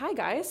Hi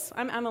guys,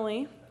 I'm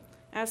Emily,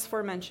 as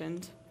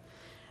forementioned.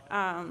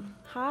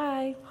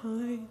 Hi.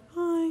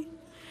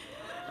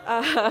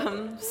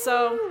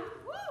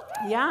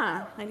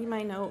 Yeah, I need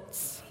my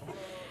notes.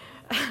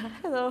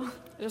 Hello.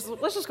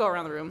 Let's just go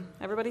around the room.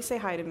 Everybody say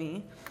hi to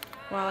me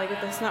while I get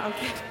this. No, I'm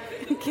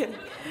kidding.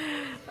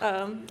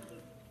 I'm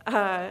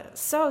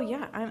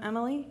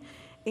Emily,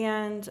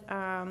 and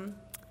I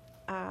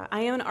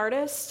am an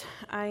artist.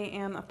 I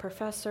am a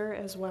professor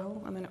as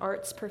well. I'm an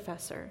arts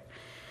professor.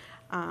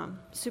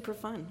 Super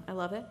fun. I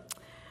love it.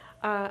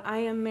 I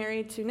am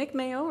married to Nick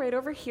Mayo right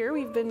over here.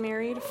 We've been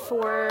married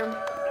for,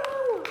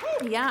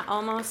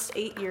 almost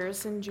 8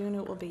 years. In June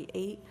it will be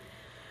 8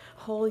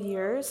 whole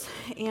years.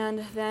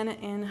 And then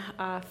in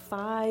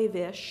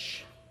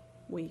 5-ish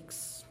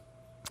weeks,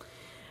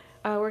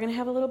 we're going to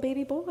have a little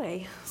baby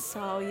boy.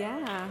 So,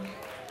 yeah.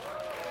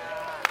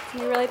 It's going to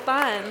be really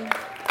fun.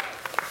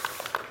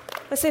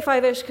 I say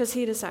 5-ish because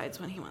he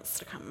decides when he wants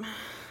to come.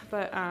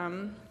 But,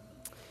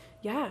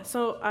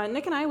 so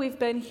Nick and I, we've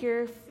been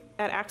here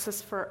at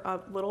Access for a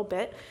little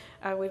bit.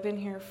 We've been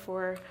here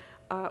for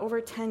over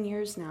 10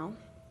 years now.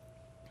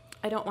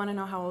 I don't want to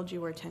know how old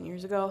you were 10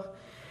 years ago.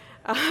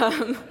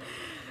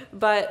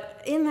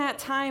 But in that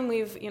time,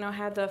 we've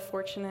had the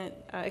fortunate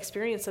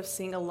experience of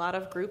seeing a lot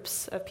of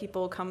groups of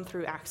people come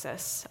through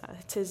Access.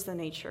 'Tis the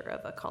nature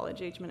of a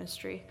college-age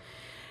ministry.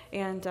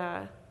 And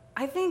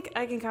I think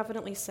I can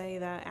confidently say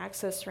that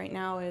Access right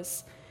now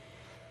is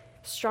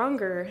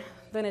stronger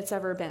than it's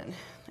ever been.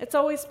 It's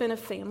always been a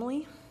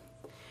family.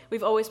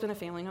 We've always been a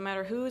family. No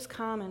matter who's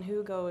come and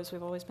who goes,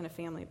 we've always been a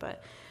family.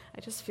 But I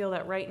just feel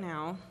that right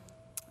now,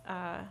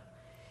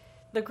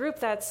 the group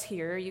that's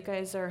here, you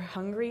guys are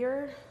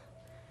hungrier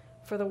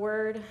for the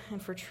word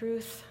and for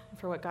truth and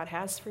for what God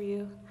has for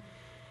you.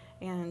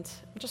 And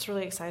I'm just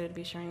really excited to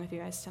be sharing with you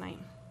guys tonight.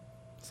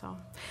 So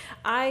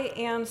I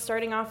am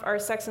starting off our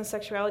Sex and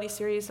Sexuality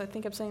series. I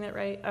think I'm saying that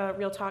right.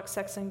 Real Talk,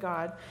 Sex and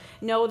God.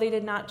 No, they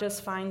did not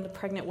just find the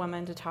pregnant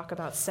woman to talk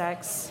about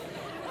sex.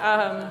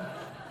 I'm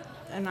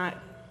not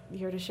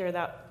here to share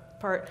that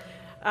part.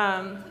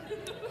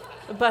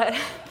 But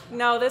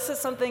no, this is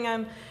something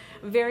I'm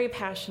very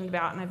passionate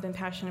about, and I've been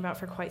passionate about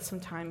for quite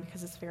some time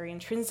because it's very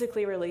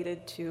intrinsically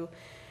related to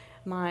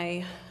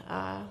my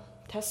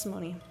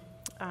testimony.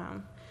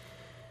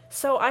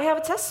 So I have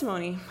a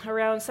testimony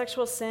around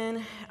sexual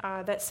sin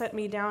that sent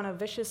me down a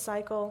vicious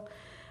cycle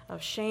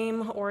of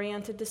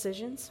shame-oriented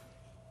decisions.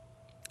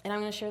 And I'm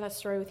going to share that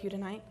story with you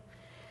tonight.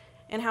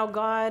 And how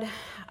God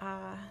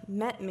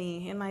met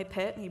me in my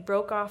pit. He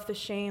broke off the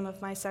shame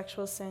of my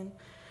sexual sin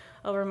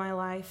over my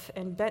life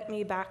and bent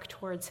me back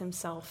towards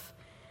himself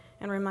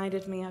and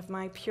reminded me of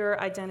my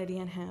pure identity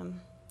in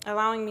him,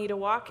 allowing me to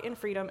walk in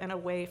freedom and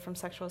away from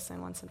sexual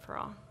sin once and for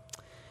all.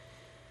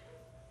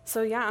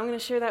 So I'm going to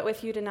share that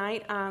with you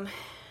tonight.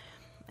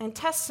 And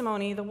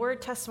testimony, the word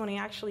testimony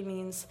actually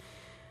means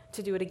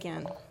to do it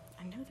again.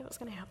 I knew that was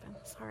going to happen.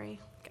 Sorry.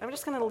 I'm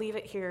just going to leave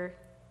it here,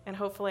 and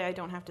hopefully I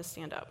don't have to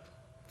stand up.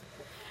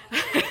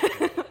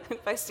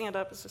 If I stand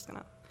up, it's just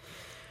going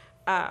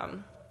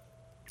to...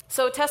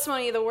 So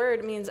testimony, the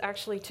word means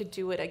actually to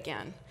do it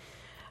again.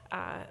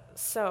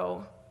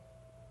 So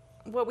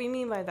what we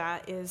mean by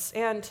that is,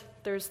 and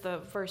there's the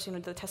verse,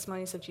 the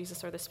testimonies of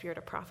Jesus are the spirit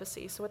of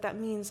prophecy. So what that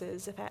means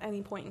is if at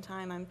any point in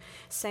time I'm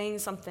saying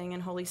something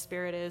and Holy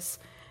Spirit is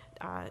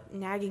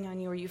nagging on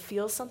you or you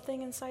feel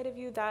something inside of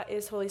you, that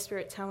is Holy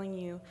Spirit telling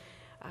you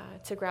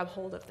to grab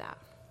hold of that.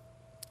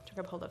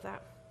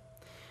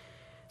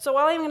 So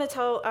while I'm going to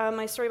tell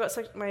my story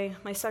about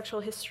my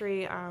sexual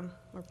history, or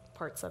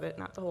parts of it,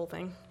 not the whole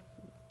thing,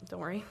 don't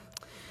worry,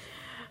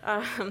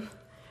 an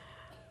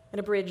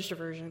abridged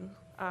version,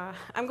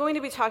 I'm going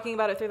to be talking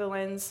about it through the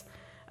lens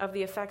of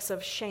the effects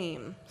of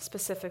shame,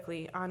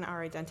 specifically on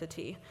our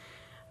identity.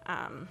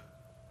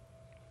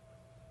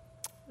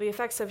 The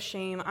effects of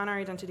shame on our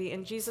identity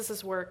and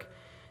Jesus' work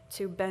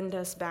to bend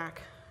us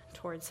back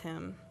towards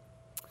him.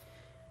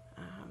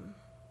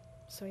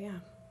 So I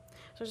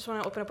just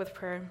want to open up with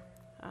prayer.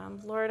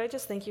 Lord, I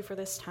just thank you for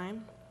this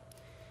time.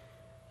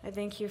 I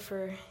thank you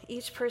for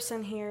each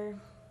person here.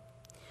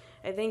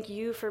 I thank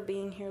you for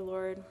being here,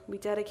 Lord. We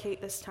dedicate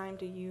this time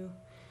to you.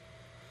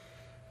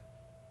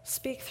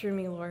 Speak through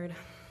me, Lord.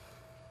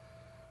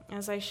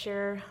 As I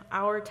share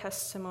our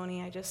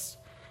testimony, I just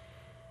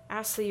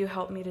ask that you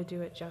help me to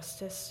do it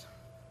justice.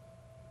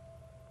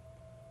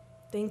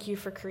 Thank you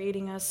for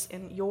creating us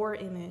in your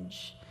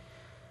image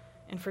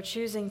and for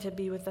choosing to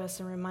be with us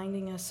and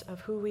reminding us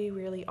of who we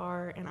really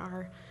are and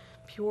our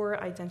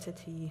pure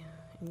identity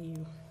in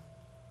you.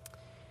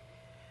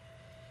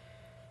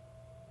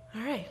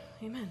 All right,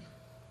 amen.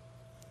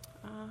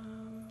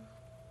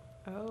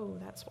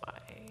 That's why.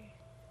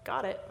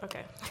 Got it,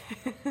 okay.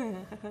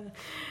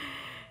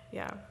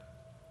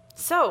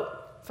 So,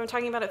 if I'm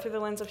talking about it through the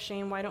lens of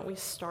shame, why don't we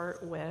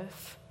start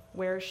with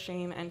where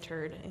shame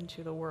entered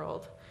into the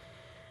world?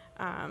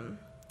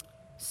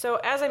 So,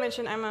 as I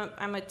mentioned,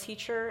 I'm a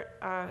teacher,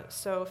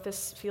 so if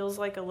this feels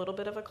like a little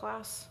bit of a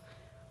class,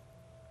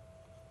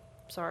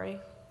 sorry.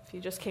 If you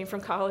just came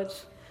from college,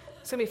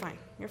 it's going to be fine.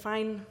 You're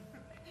fine.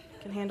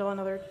 Can handle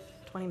another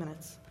 20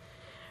 minutes.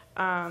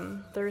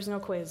 There's no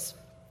quiz.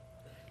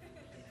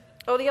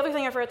 Oh, the other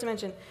thing I forgot to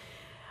mention.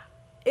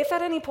 If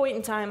at any point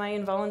in time I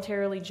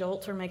involuntarily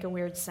jolt or make a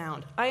weird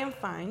sound, I am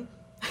fine.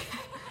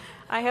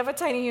 I have a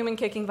tiny human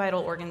kicking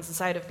vital organs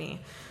inside of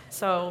me.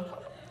 So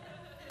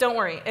don't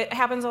worry. It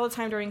happens all the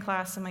time during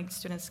class, and my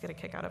students get a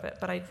kick out of it.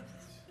 But I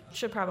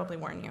should probably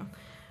warn you.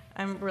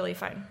 I'm really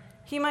fine.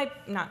 He might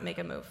not make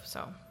a move,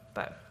 so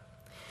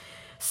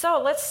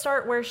let's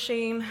start where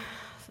shame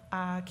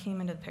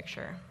came into the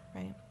picture,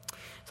 right?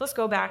 So let's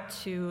go back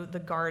to the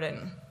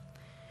garden.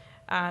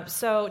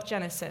 So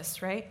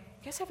Genesis, right?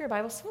 You guys have your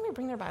Bibles? Does anybody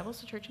bring their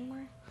Bibles to church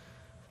anymore?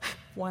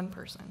 One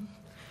person.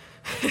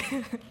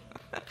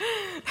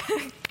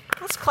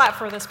 Let's clap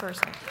for this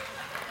person.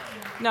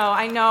 No,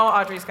 I know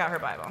Audrey's got her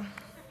Bible.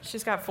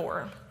 She's got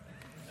 4.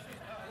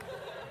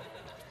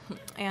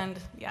 And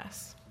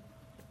yes,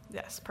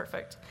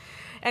 perfect.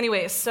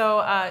 Anyway,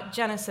 so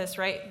Genesis,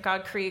 right?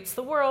 God creates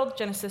the world.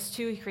 Genesis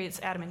 2, he creates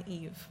Adam and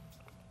Eve.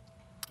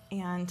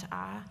 And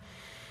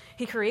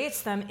he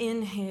creates them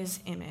in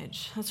his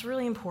image. That's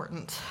really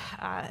important.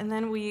 And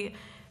then we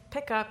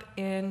pick up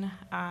in,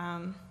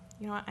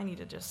 you know what? I need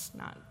to just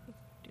not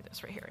do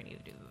this right here. I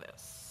need to do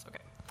this. Okay.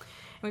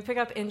 And we pick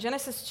up in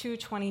Genesis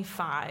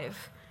 2:25.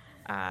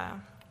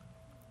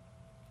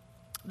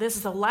 This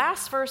is the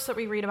last verse that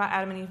we read about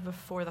Adam and Eve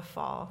before the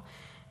fall.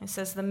 It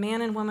says, the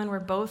man and woman were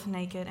both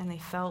naked and they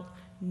felt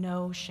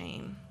no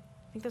shame.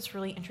 I think that's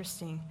really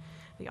interesting.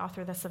 The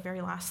author, that's the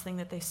very last thing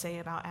that they say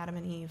about Adam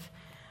and Eve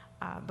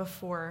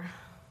before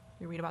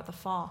we read about the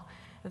fall,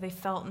 that they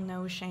felt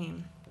no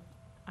shame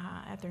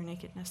at their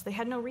nakedness. They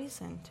had no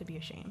reason to be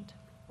ashamed.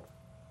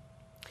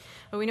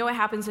 But we know what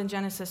happens in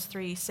Genesis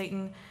 3.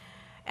 Satan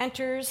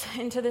enters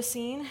into the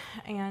scene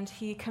and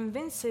he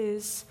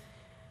convinces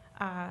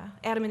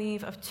Adam and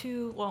Eve of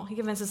he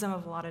convinces them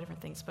of a lot of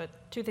different things, but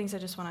 2 things I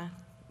just want to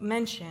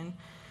mention.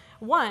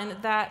 One,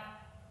 that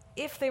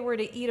if they were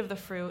to eat of the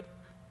fruit,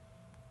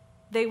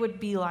 they would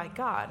be like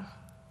God,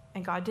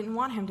 and God didn't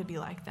want him to be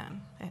like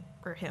them,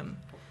 or him.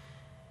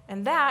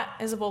 And that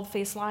is a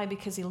bold-faced lie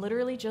because he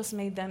literally just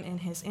made them in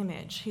his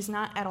image. He's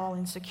not at all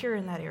insecure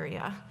in that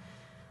area.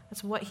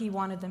 That's what he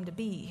wanted them to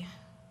be,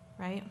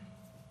 right?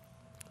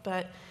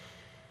 But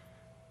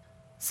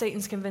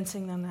Satan's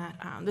convincing them that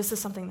this is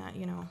something that,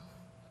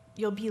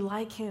 you'll be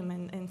like him.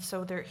 And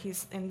so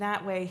he's in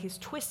that way, he's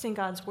twisting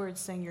God's words,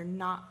 saying you're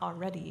not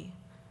already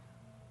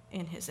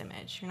in his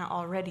image. You're not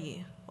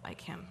already like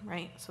him,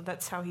 right? So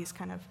that's how he's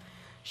kind of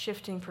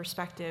shifting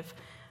perspective.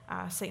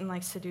 Satan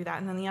likes to do that.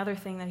 And then the other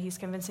thing that he's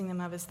convincing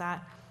them of is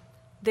that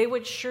they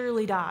wouldn't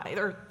surely die.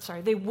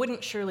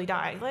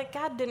 Like,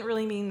 God didn't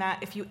really mean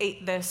that if you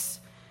ate this,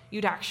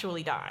 you'd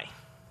actually die,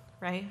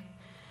 right?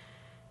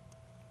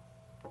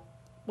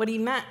 What he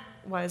meant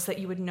was that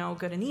you would know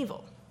good and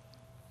evil,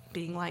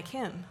 being like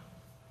him.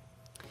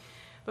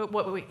 But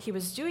what he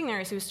was doing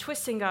there is he was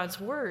twisting God's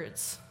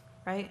words,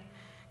 right?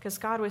 Because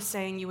God was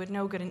saying you would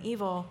know good and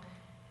evil,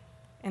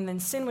 and then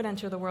sin would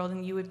enter the world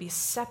and you would be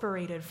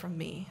separated from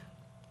me,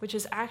 which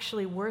is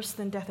actually worse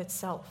than death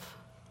itself.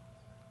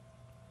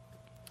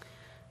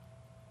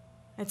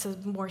 It's a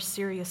more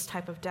serious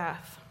type of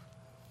death.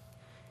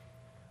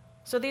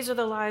 So these are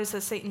the lies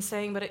that Satan's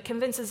saying, but it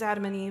convinces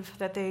Adam and Eve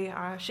that they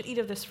should eat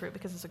of this fruit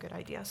because it's a good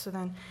idea. So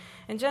then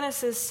in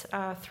Genesis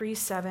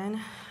 3:7,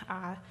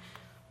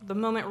 the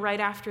moment right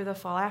after the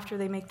fall, after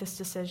they make this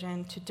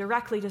decision to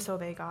directly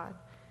disobey God,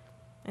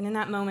 and in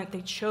that moment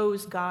they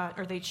chose God,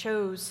 or they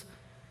chose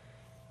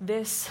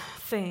this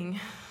thing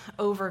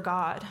over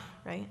God,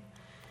 right?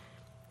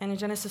 And in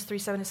Genesis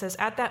 3:7 it says,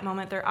 at that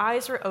moment their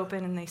eyes were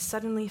open and they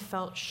suddenly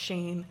felt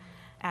shame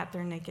at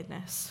their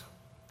nakedness.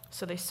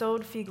 So they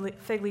sewed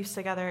fig leaves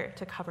together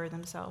to cover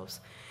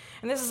themselves.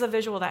 And this is a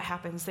visual that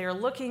happens. They are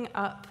looking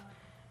up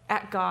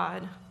at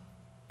God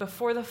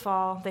before the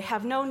fall. They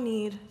have no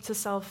need to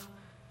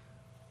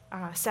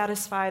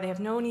self-satisfy. They have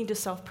no need to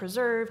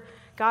self-preserve.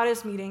 God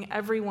is meeting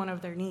every one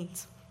of their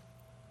needs.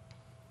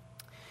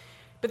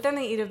 But then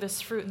they eat of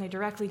this fruit and they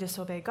directly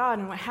disobey God.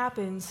 And what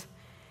happens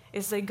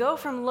is they go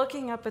from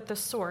looking up at the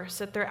source,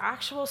 at their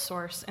actual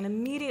source, and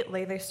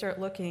immediately they start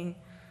looking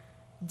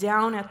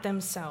down at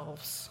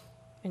themselves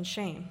in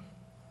shame.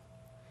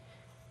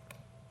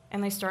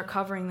 And they start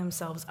covering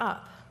themselves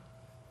up.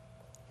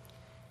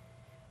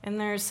 And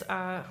there's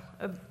a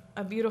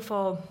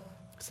beautiful,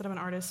 instead of an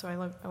artist, so I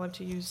love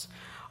to use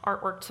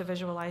artwork to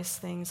visualize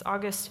things.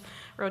 Auguste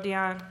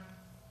Rodin,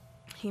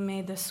 he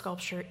made this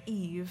sculpture,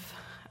 Eve,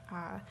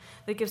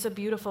 that gives a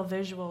beautiful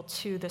visual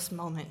to this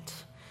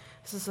moment.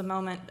 This is a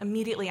moment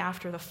immediately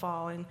after the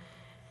fall,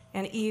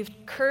 and Eve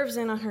curves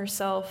in on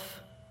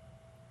herself,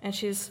 and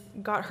she's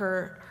got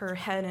her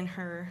head in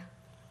her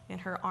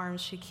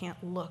arms. She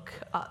can't look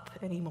up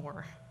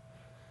anymore.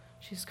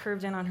 She's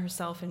curved in on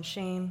herself in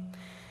shame.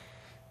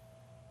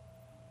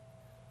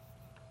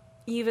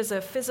 Eve is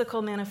a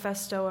physical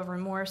manifesto of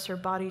remorse, her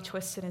body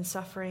twisted in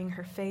suffering,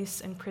 her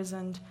face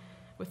imprisoned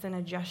within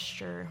a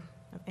gesture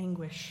of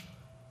anguish.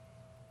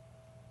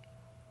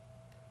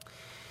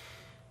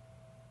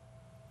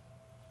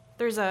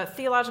 There's a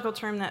theological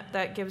term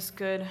that gives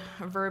good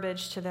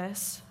verbiage to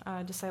this.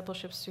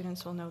 Discipleship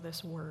students will know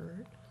this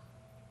word.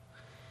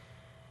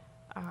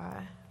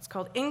 It's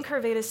called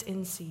incurvatus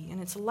in si,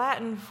 and it's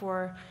Latin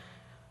for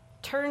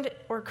turned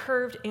or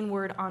curved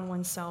inward on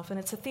oneself. And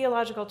it's a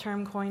theological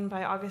term coined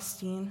by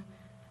Augustine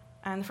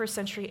in the 1st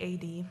century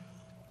AD,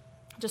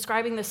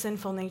 describing the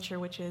sinful nature,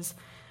 which is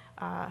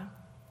a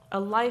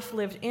life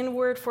lived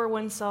inward for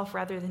oneself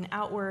rather than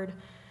outward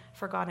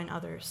for God and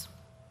others.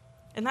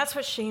 And that's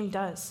what shame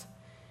does.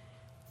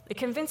 It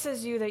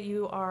convinces you that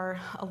you are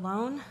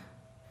alone,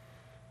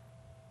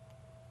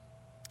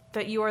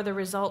 that you are the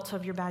result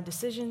of your bad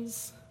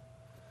decisions,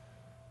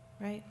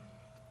 right?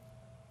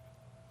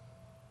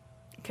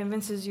 It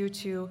convinces you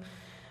to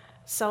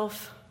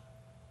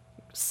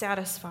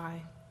self-satisfy.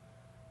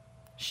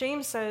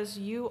 Shame says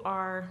you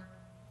are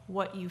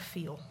what you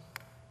feel.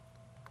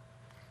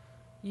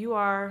 You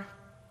are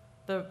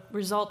the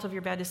result of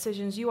your bad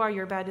decisions. You are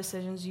your bad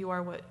decisions. You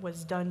are what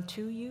was done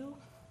to you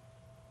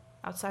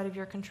outside of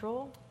your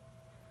control.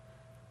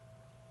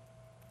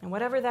 And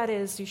whatever that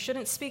is, you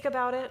shouldn't speak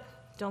about it.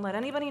 Don't let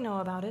anybody know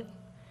about it.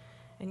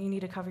 And you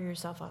need to cover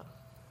yourself up.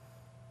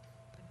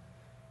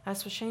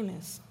 That's what shame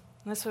is.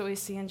 And that's what we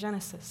see in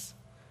Genesis.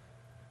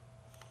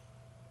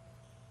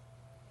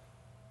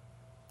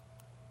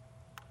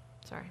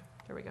 Sorry,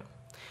 there we go.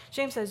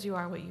 Shame says you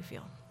are what you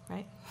feel,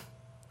 right?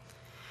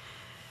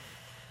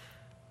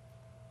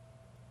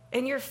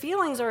 And your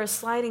feelings are a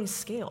sliding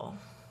scale,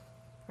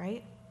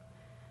 right?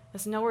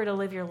 There's nowhere to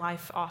live your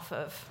life off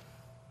of.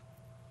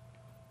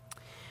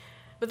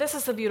 But this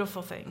is the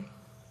beautiful thing.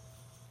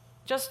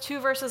 Just 2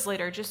 verses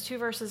later, just 2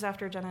 verses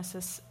after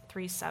Genesis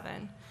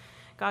 3:7,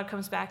 God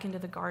comes back into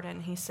the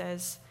garden. He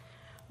says,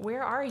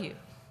 "Where are you?"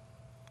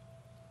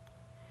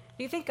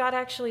 Do you think God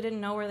actually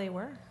didn't know where they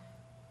were?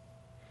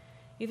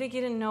 You think he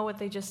didn't know what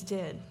they just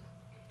did?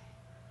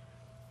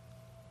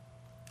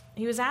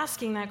 He was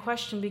asking that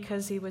question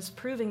because he was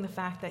proving the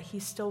fact that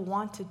he still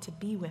wanted to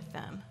be with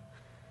them,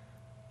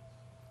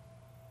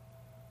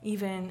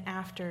 even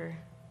after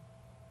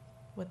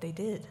what they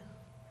did.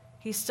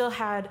 He still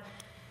had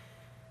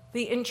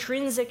the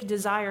intrinsic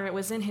desire. It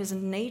was in his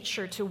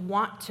nature to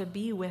want to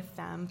be with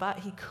them, but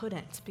he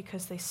couldn't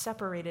because they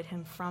separated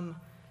him from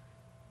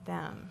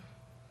them.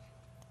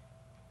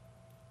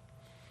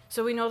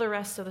 So we know the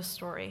rest of the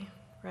story,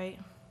 right?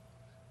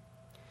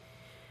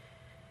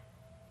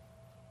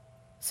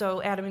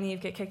 So Adam and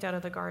Eve get kicked out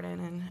of the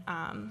garden,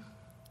 and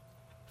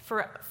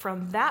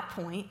from that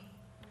point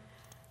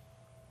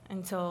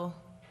until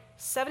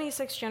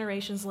 76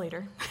 generations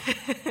later,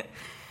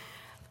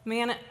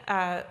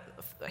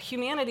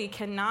 humanity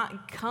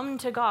cannot come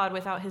to God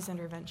without his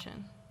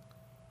intervention,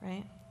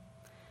 right?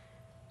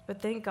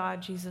 But thank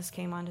God Jesus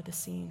came onto the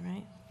scene,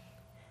 right?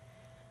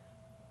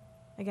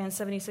 Again,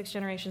 76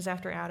 generations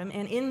after Adam,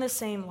 and in the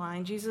same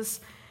line, Jesus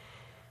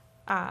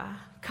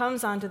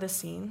comes onto the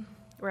scene.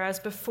 Whereas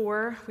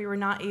before, we were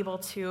not able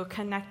to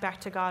connect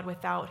back to God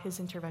without his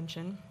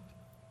intervention.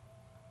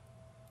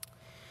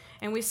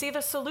 And we see the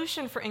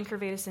solution for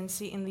incurvatus in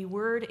si in the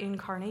word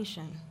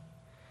incarnation,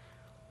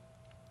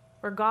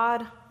 where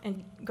God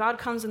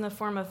comes in the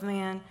form of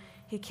man.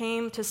 He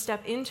came to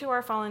step into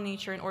our fallen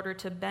nature in order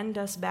to bend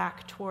us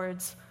back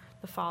towards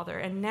the Father.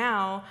 And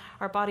now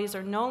our bodies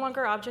are no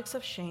longer objects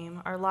of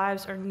shame. Our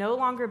lives are no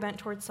longer bent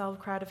towards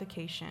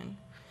self-gratification.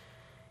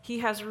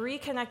 He has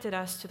reconnected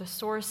us to the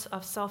source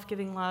of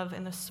self-giving love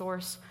and the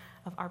source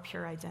of our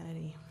pure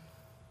identity.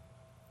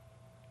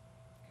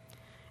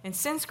 And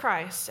since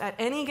Christ, at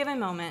any given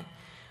moment,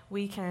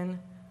 we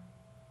can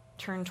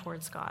turn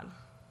towards God.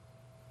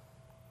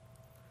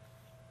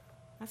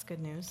 That's good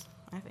news,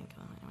 I think.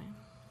 Anyway.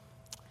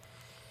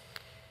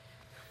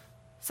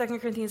 2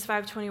 Corinthians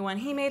 5:21,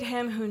 he made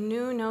him who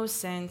knew no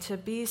sin to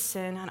be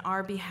sin on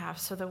our behalf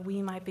so that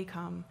we might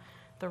become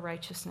the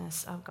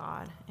righteousness of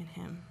God in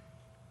him.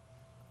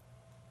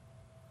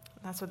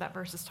 That's what that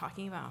verse is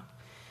talking about.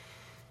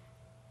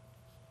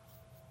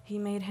 He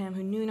made him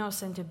who knew no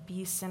sin to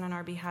be sin on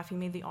our behalf. He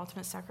made the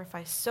ultimate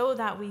sacrifice so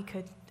that we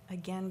could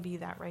again be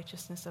that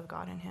righteousness of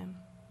God in him.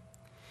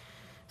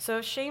 So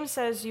if shame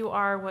says you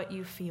are what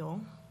you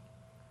feel,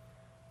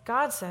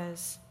 God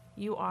says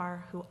you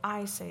are who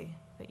I say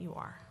that you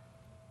are.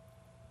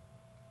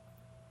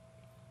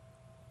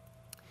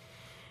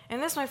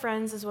 And this, my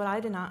friends, is what I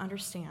did not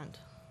understand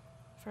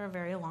for a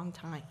very long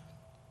time.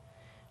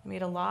 I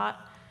made a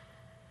lot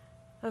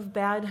of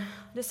bad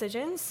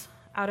decisions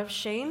out of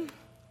shame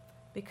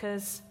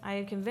because I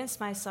had convinced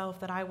myself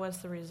that I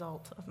was the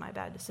result of my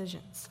bad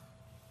decisions,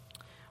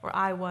 or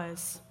I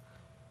was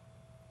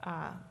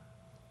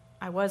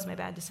my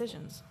bad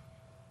decisions.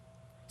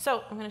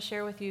 So I'm going to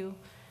share with you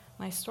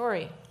my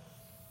story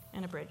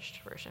in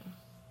abridged version,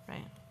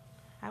 right?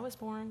 I was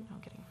born, no,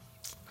 I'm kidding.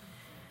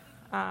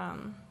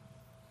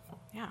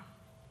 Yeah.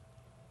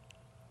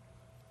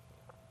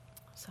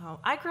 So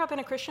I grew up in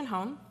a Christian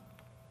home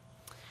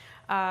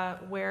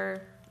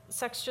where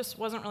sex just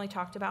wasn't really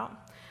talked about.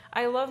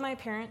 I love my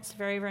parents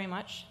very, very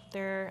much.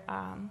 They're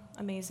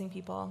amazing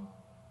people.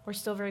 We're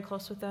still very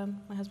close with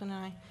them, my husband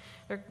and I.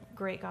 They're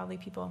great, godly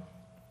people.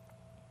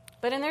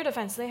 But in their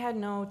defense, they had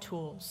no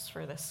tools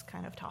for this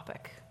kind of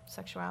topic,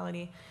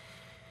 sexuality.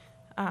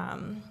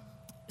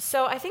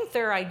 So I think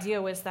their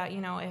idea was that,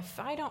 if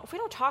we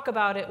don't talk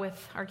about it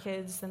with our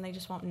kids, then they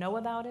just won't know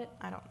about it.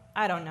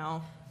 I don't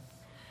know.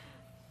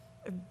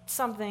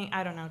 Something,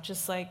 I don't know,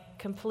 just like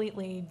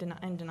completely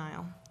in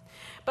denial.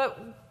 But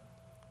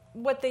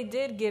what they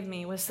did give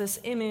me was this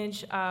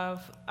image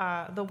of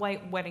the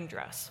white wedding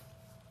dress,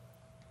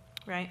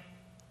 right?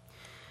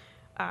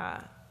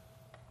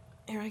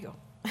 Here I go.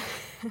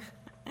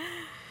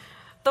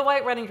 The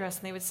white wedding dress,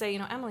 and they would say,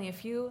 Emily,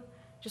 if you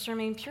just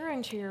remain pure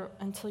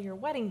until your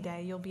wedding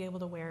day, you'll be able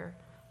to wear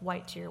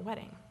white to your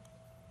wedding.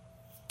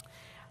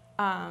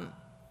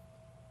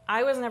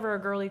 I was never a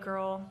girly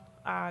girl.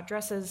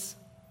 Dresses,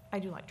 I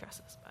do like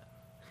dresses, but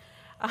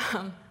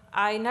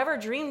I never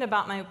dreamed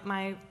about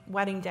my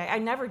wedding day. I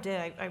never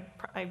did.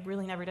 I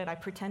really never did. I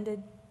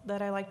pretended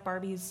that I liked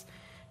Barbies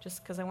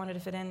just because I wanted to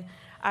fit in.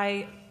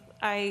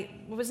 I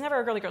was never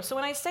a girly girl. So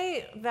when I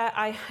say that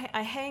I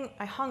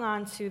hung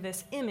on to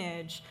this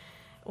image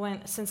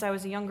since I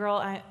was a young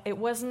girl, it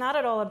was not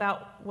at all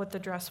about what the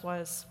dress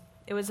was.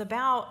 It was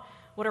about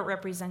what it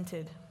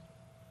represented.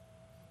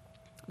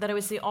 That it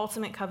was the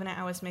ultimate covenant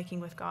I was making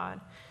with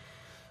God.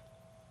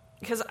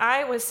 Because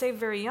I was saved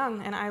very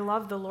young, and I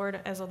loved the Lord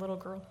as a little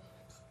girl.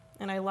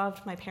 And I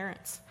loved my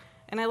parents.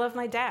 And I loved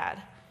my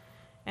dad.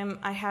 And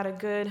I had a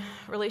good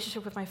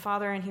relationship with my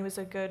father, and he was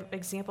a good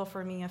example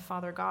for me of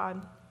Father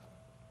God.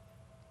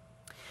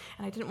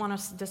 And I didn't want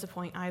to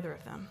disappoint either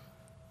of them.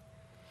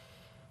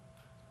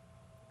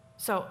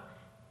 So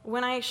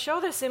when I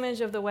show this image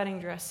of the wedding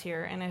dress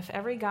here, and if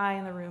every guy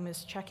in the room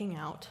is checking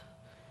out,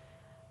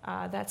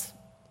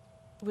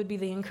 would be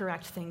the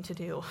incorrect thing to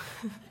do.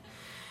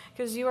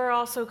 Because you are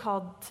also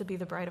called to be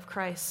the bride of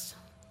Christ,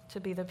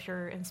 to be the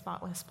pure and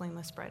spotless,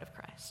 blameless bride of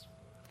Christ.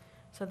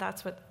 So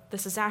that's what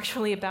this is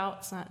actually about.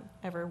 It's not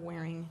ever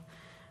wearing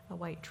a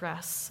white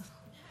dress.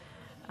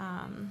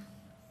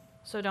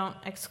 So don't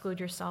exclude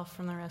yourself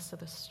from the rest of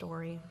the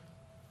story.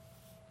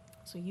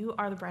 So you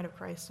are the bride of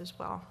Christ as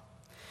well.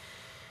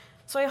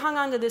 So I hung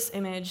on to this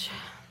image.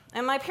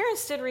 And my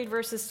parents did read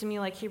verses to me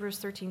like Hebrews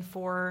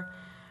 13:4.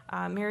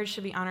 Marriage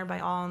should be honored by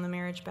all, and the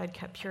marriage bed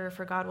kept pure,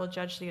 for God will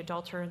judge the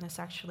adulterer and the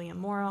sexually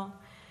immoral.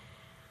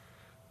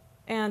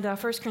 And 1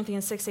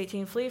 Corinthians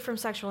 6:18, flee from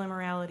sexual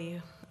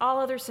immorality. All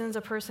other sins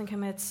a person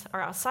commits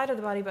are outside of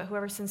the body, but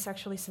whoever sins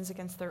sexually sins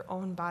against their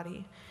own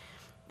body.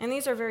 And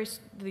these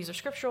are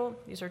scriptural,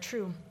 these are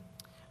true.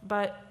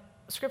 But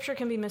scripture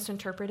can be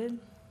misinterpreted.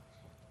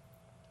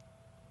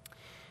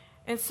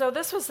 And so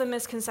this was the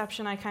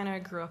misconception I kind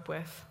of grew up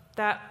with,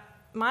 that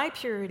my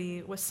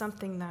purity was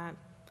something that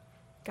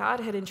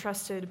God had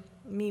entrusted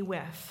me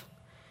with,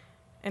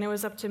 and it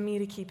was up to me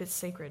to keep it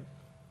sacred.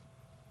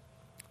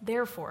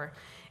 Therefore,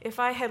 if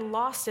I had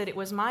lost it, it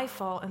was my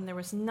fault, and there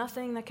was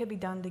nothing that could be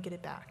done to get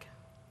it back.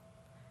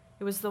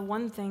 It was the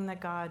one thing that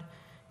God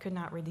could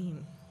not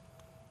redeem.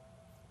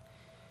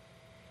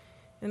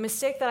 The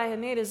mistake that I had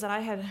made is that I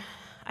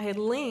had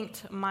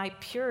linked my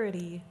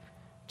purity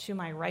to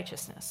my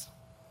righteousness.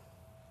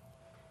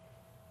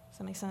 Does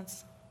that make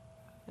sense?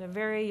 At a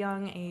very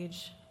young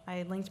age, I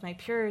had linked my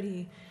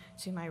purity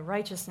to my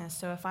righteousness.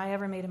 So if I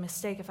ever made a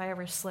mistake, if I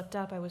ever slipped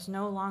up, I was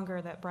no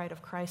longer that bride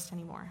of Christ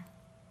anymore.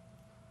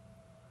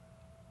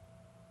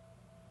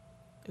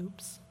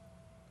 Oops.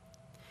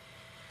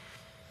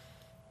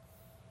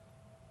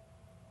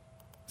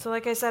 So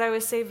like I said, I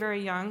was saved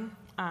very young.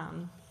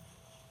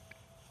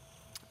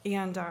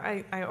 And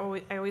I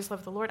always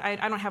loved the Lord. I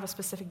don't have a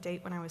specific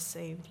date when I was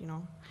saved,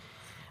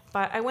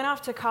 But I went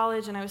off to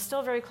college, and I was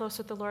still very close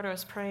with the Lord. I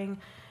was praying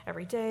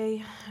every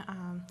day.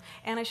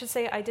 And I should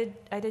say I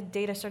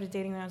started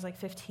dating when I was like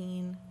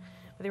 15.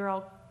 But they were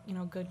all,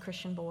 good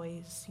Christian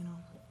boys,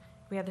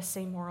 We had the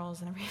same morals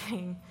and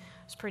everything.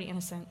 It was pretty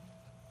innocent.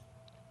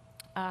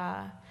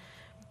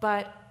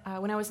 But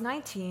when I was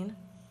 19,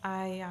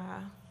 I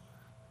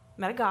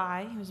met a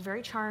guy. He was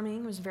very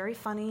charming. He was very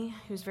funny.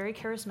 He was very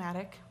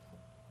charismatic.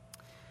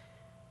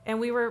 And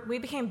we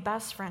became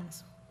best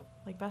friends,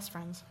 like best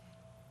friends.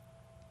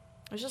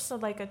 It was just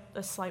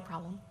a slight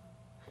problem.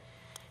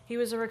 He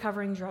was a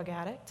recovering drug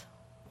addict.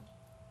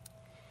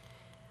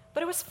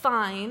 But it was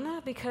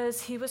fine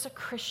because he was a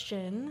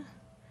Christian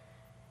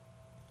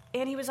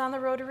and he was on the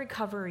road to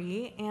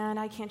recovery, and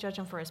I can't judge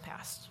him for his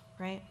past,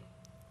 right?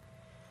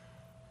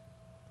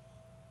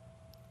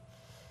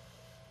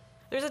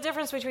 There's a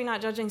difference between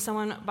not judging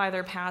someone by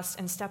their past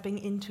and stepping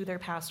into their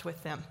past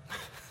with them.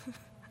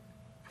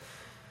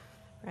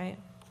 Right?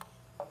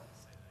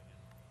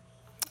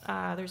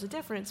 There's a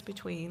difference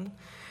between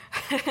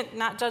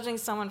not judging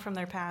someone from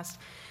their past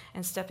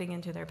and stepping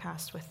into their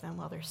past with them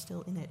while they're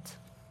still in it.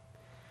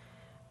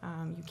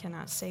 You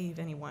cannot save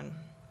anyone.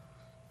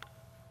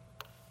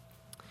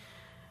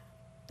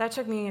 That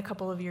took me a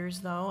couple of years,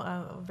 though,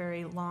 a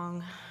very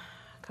long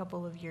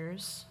couple of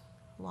years,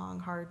 long,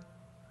 hard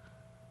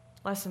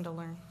lesson to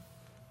learn.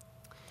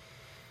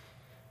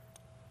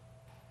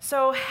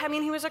 So, I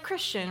mean, he was a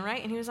Christian,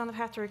 right? And he was on the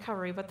path to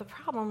recovery, but the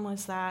problem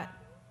was that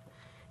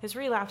his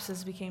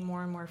relapses became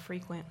more and more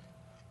frequent.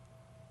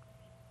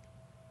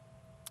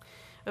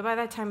 But by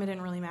that time, it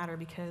didn't really matter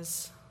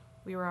because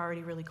we were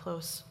already really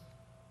close.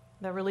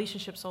 The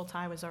relationship soul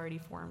tie was already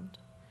formed.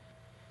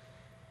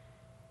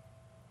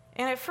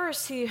 And at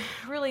first, he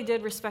really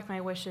did respect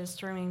my wishes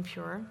to remain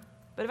pure,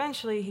 but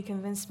eventually he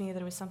convinced me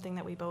that it was something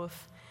that we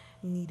both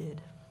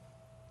needed.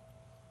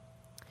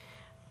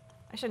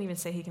 I shouldn't even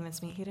say he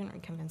convinced me. He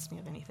didn't convince me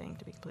of anything,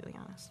 to be completely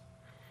honest.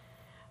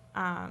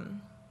 I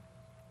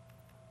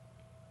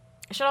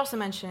should also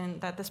mention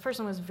that this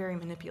person was very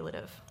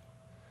manipulative.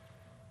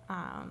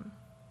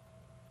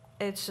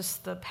 It's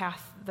just the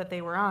path that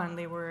they were on.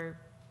 They were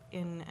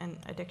in an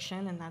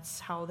addiction, and that's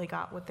how they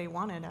got what they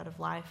wanted out of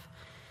life,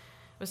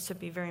 was to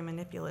be very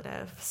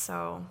manipulative.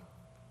 So,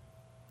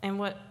 and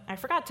what I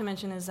forgot to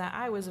mention is that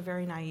I was a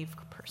very naive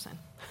person.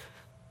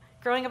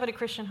 Growing up in a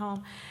Christian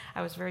home,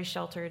 I was very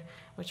sheltered,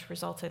 which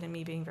resulted in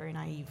me being very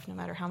naive, no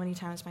matter how many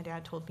times my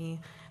dad told me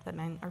that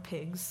men are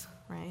pigs,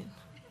 right?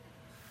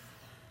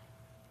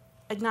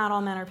 Not all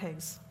men are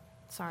pigs,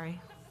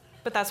 sorry.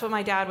 But that's what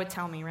my dad would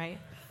tell me, right?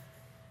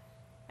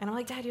 And I'm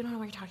like, Dad, you don't know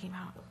what you're talking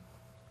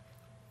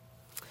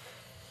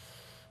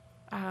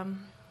about.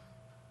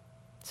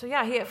 So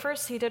yeah, at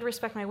first he did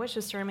respect my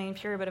wishes to remain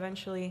pure, but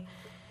eventually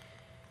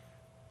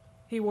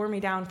he wore me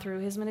down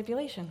through his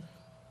manipulation.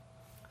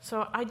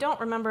 So I don't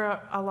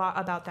remember a lot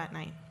about that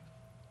night.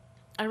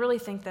 I really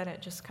think that it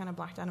just kind of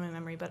blocked out of my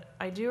memory, but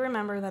I do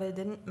remember that it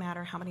didn't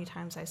matter how many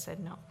times I said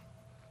no.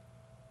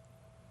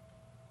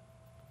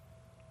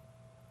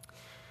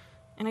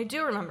 And I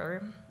do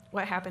remember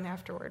what happened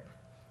afterward,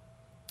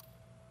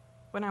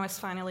 when I was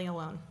finally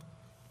alone.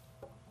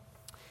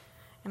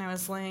 And I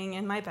was laying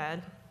in my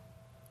bed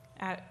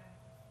at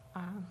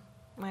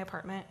my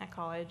apartment at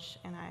college,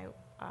 and I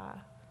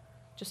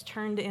just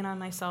turned in on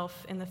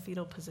myself in the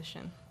fetal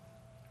position.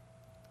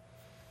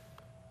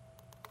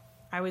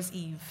 I was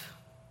Eve.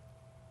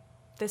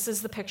 This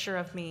is the picture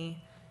of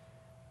me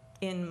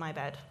in my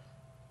bed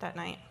that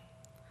night.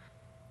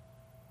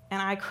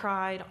 And I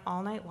cried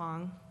all night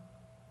long,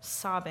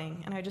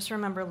 sobbing, and I just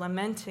remember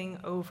lamenting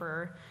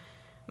over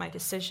my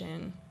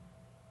decision.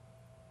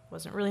 It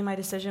wasn't really my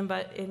decision,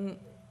 but in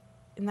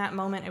that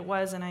moment it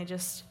was, and I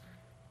just,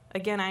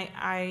 again,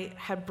 I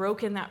had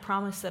broken that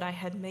promise that I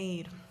had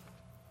made,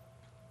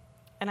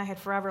 and I had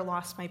forever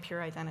lost my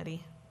pure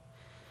identity.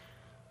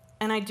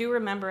 And I do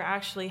remember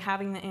actually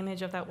having the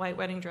image of that white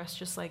wedding dress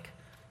just like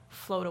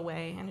float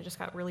away, and it just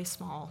got really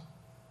small.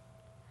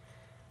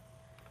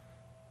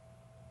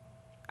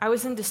 I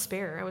was in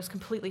despair. I was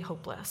completely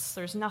hopeless.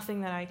 There's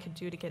nothing that I could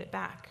do to get it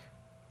back.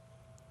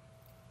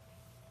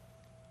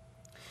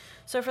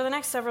 So for the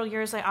next several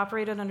years, I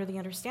operated under the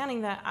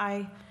understanding that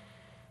I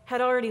had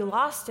already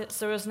lost it,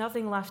 so there was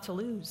nothing left to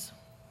lose.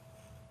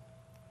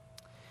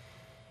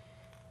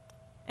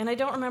 And I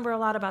don't remember a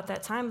lot about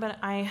that time, but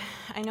I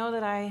know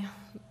that I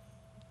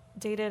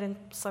dated and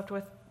slept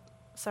with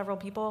several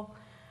people.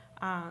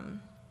 I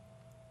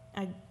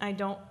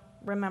don't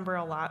remember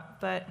a lot,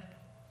 but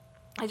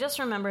I just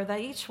remember that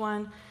each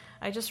one,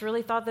 I just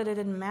really thought that it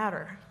didn't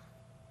matter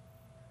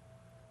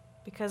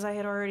because I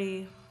had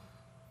already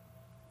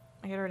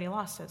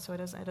lost it, so it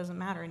doesn't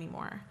matter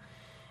anymore.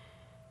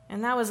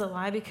 And that was a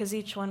lie, because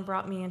each one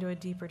brought me into a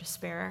deeper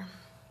despair.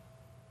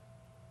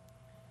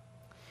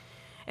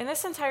 And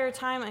this entire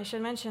time, I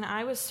should mention,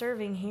 I was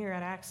serving here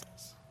at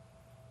Access.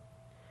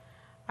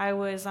 I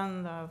was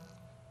on the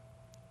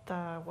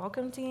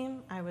welcome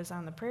team. I was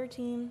on the prayer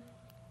team.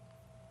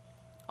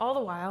 All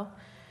the while,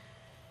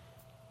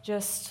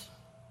 just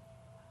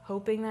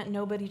hoping that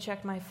nobody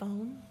checked my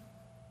phone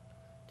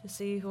to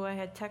see who I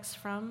had texts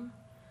from.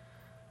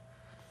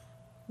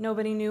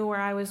 Nobody knew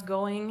where I was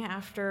going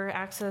after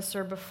Access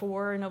or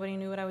before. Nobody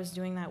knew what I was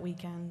doing that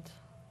weekend.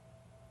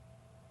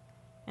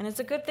 And it's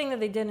a good thing that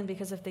they didn't,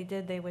 because if they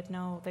did, they would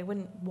know. They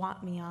wouldn't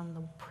want me on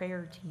the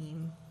prayer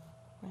team,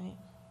 right?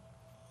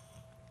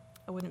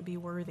 I wouldn't be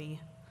worthy.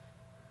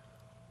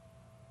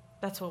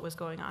 That's what was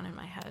going on in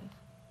my head.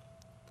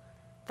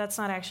 That's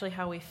not actually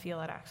how we feel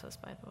at Access,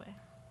 by the way.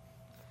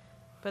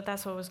 But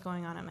that's what was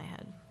going on in my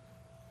head.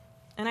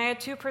 And I had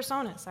two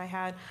personas.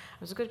 I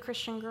was a good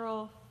Christian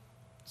girl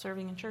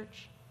serving in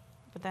church,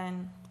 but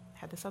then I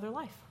had this other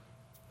life.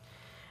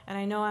 And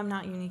I know I'm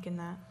not unique in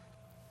that.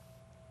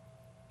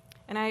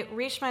 And I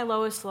reached my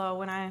lowest low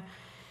when I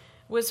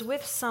was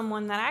with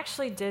someone that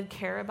actually did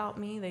care about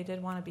me. They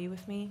did want to be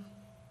with me.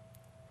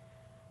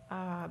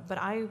 But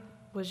I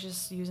was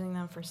just using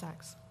them for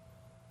sex.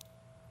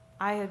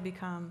 I had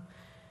become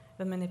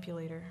the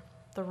manipulator.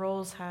 The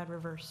roles had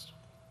reversed.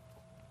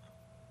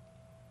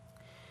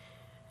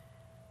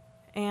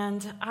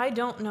 And I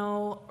don't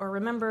know or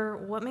remember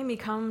what made me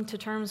come to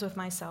terms with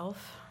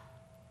myself,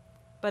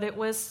 but it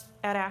was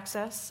at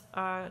Access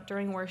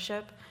during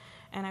worship,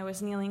 and I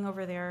was kneeling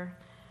over there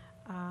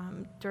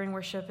during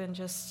worship, and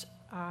just,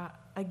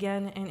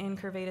 again, in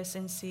Incurvatus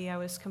Insi, I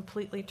was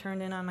completely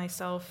turned in on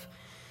myself,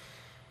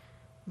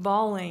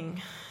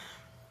 bawling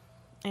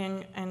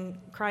and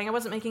crying. I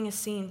wasn't making a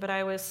scene, but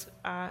I was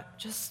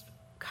just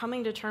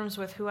coming to terms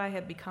with who I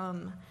had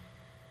become.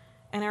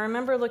 And I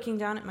remember looking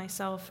down at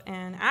myself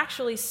and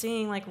actually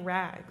seeing like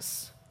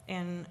rags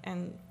and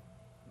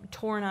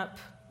torn up.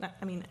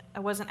 I mean,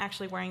 I wasn't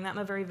actually wearing that. I'm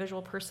a very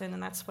visual person,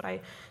 and that's what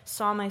I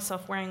saw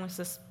myself wearing, was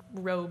this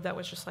robe that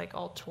was just like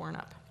all torn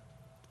up.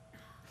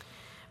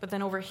 But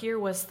then over here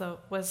was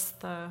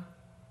the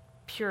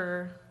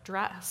pure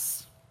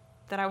dress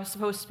that I was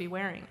supposed to be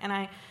wearing. And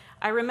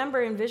I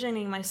remember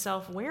envisioning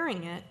myself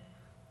wearing it,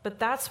 but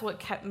that's what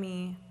kept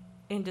me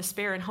in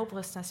despair and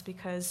hopelessness,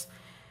 because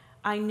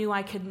I knew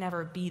I could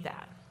never be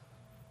that.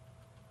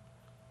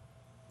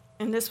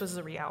 And this was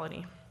the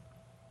reality.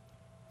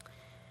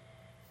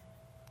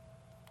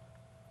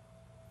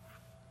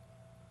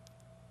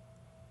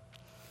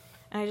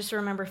 And I just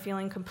remember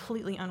feeling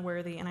completely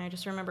unworthy, and I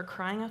just remember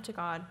crying out to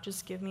God,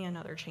 just give me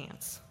another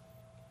chance.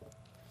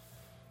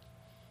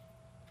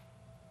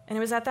 And it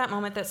was at that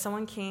moment that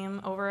someone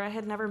came over. I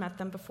had never met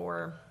them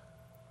before.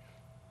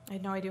 I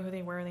had no idea who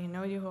they were. They had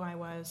no idea who I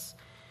was.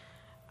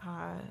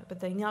 But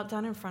they knelt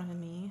down in front of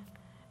me,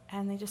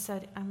 and they just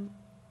said, I'm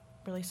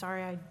really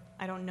sorry.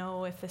 I don't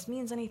know if this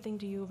means anything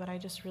to you, but I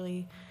just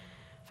really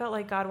felt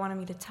like God wanted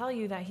me to tell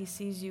you that he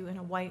sees you in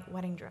a white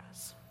wedding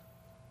dress.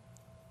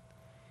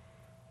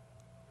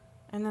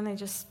 And then they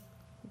just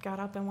got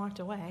up and walked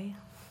away.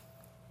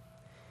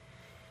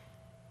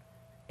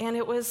 And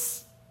it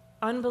was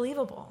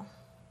unbelievable.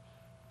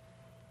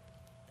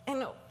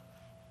 And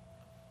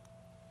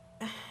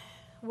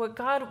what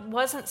God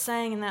wasn't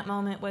saying in that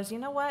moment was, you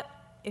know what?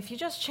 If you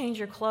just change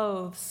your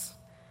clothes,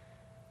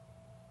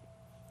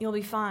 you'll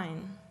be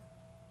fine.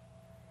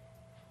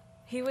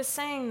 He was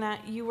saying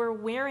that you were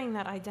wearing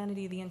that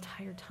identity the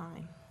entire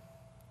time.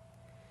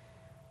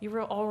 You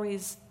were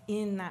always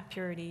in that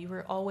purity. You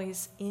were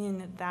always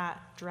in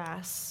that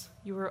dress.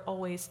 You were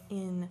always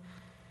in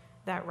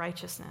that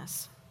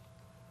righteousness.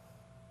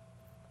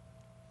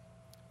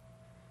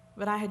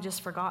 But I had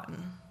just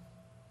forgotten.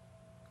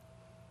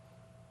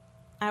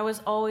 I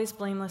was always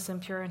blameless and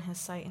pure in his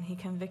sight, and he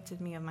convicted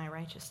me of my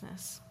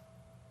righteousness.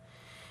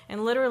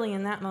 And literally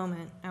in that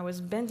moment, I was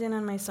bent in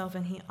on myself,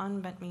 and he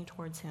unbent me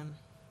towards him.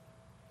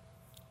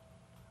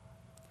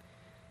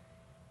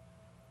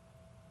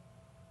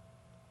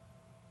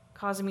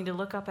 Causing me to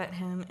look up at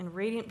him in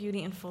radiant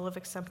beauty and full of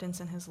acceptance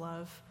in his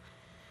love.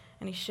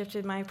 And he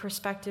shifted my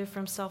perspective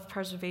from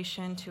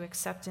self-preservation to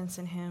acceptance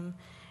in him.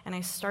 And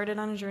I started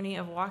on a journey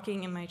of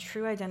walking in my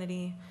true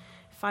identity,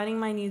 finding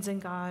my needs in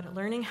God,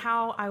 learning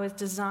how I was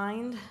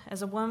designed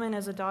as a woman,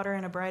 as a daughter,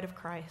 and a bride of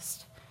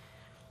Christ.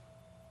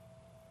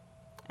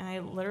 And I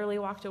literally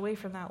walked away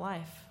from that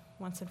life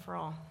once and for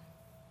all.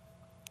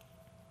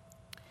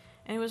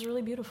 And it was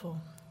really beautiful.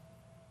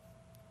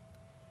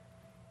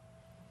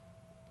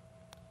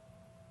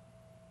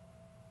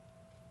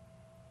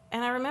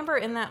 And I remember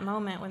in that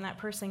moment when that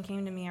person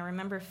came to me, I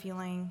remember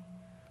feeling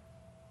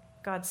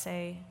God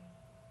say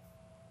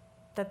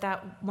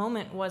that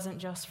moment wasn't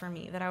just for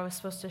me, that I was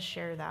supposed to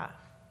share that.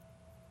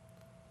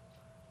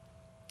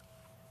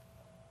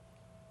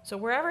 So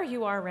wherever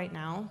you are right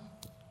now,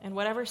 in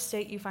whatever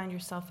state you find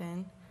yourself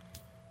in,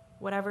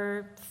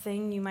 whatever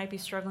thing you might be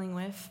struggling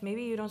with,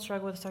 maybe you don't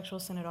struggle with sexual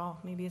sin at all.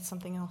 Maybe it's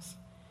something else.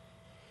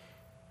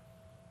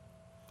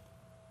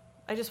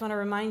 I just want to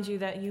remind you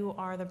that you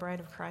are the bride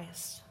of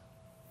Christ.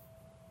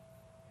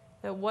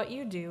 That what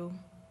you do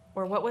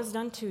or what was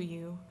done to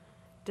you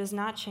does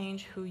not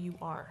change who you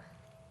are.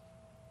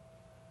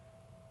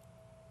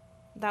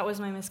 That was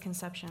my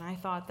misconception. I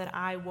thought that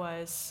I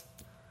was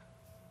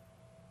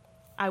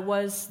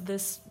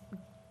this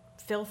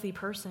filthy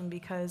person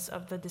because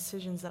of the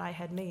decisions that I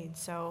had made.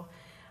 So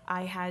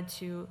I had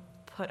to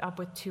put up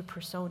with two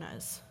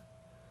personas.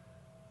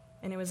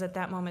 And it was at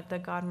that moment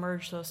that God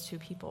merged those two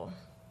people.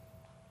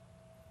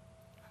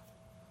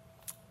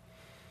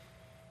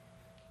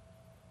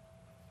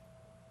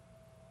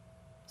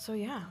 So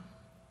yeah,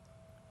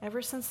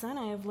 ever since then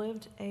I have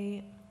lived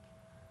a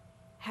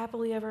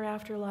happily ever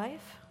after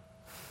life.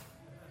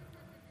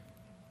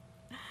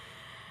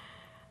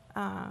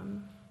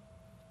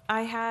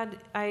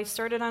 I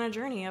started on a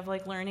journey of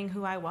like learning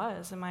who I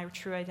was and my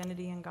true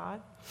identity in God.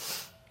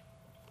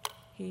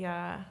 He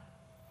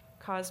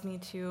caused me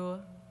to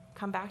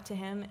come back to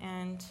him,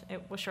 and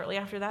it was shortly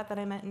after that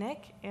I met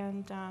Nick,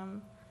 and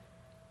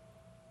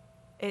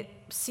it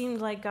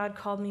seemed like God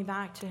called me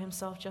back to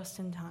himself just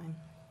in time.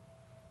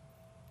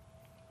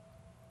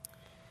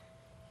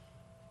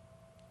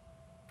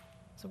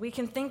 So we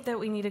can think that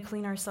we need to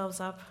clean ourselves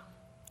up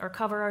or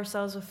cover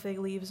ourselves with fig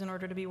leaves in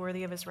order to be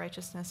worthy of his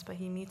righteousness, but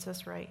he meets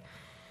us right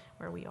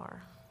where we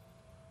are.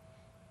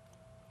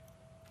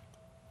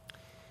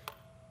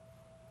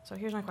 So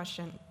here's my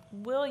question.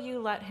 Will you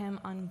let him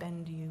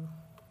unbend you?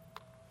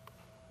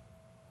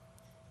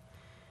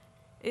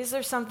 Is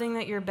there something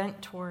that you're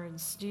bent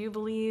towards? Do you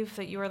believe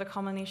that you are the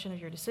culmination of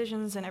your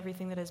decisions and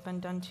everything that has been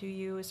done to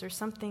you? Is there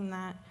something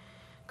that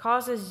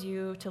causes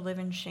you to live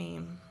in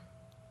shame?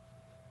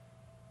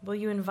 Will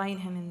you invite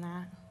him in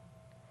that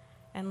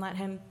and let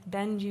him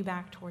bend you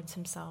back towards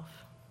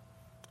himself?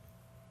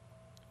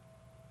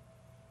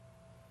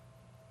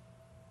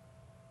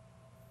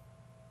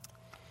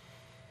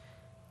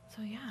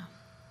 So, yeah.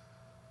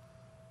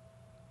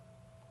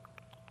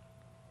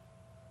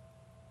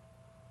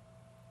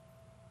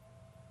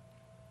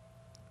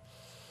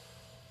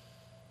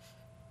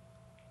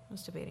 I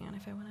was debating on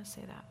if I want to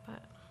say that,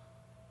 but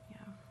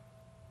yeah.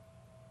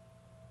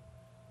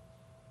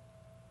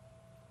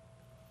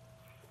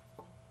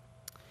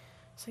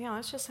 So yeah,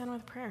 let's just end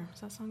with prayer. Does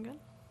that sound good?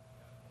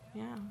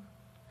 Yeah.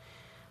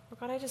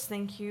 Lord God, I just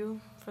thank you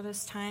for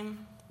this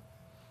time.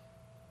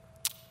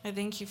 I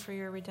thank you for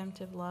your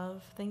redemptive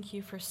love. Thank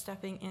you for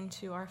stepping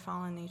into our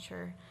fallen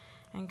nature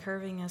and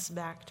curving us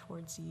back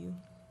towards you.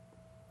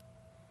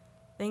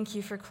 Thank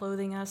you for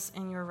clothing us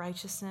in your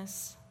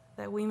righteousness,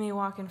 that we may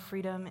walk in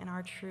freedom in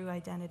our true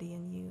identity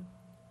in you.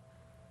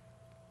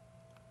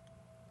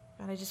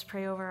 God, I just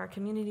pray over our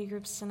community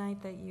groups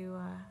tonight that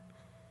you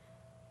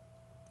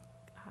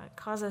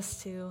cause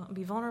us to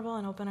be vulnerable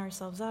and open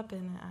ourselves up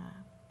and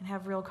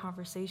have real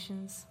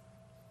conversations.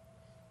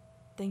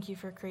 Thank you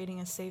for creating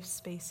a safe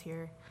space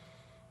here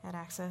at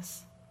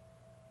Access.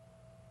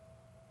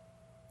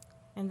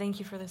 And thank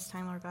you for this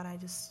time, Lord God. I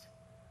just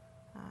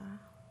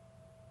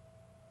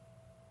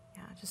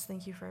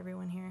thank you for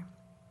everyone here.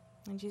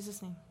 In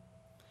Jesus' name,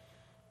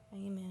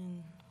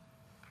 amen.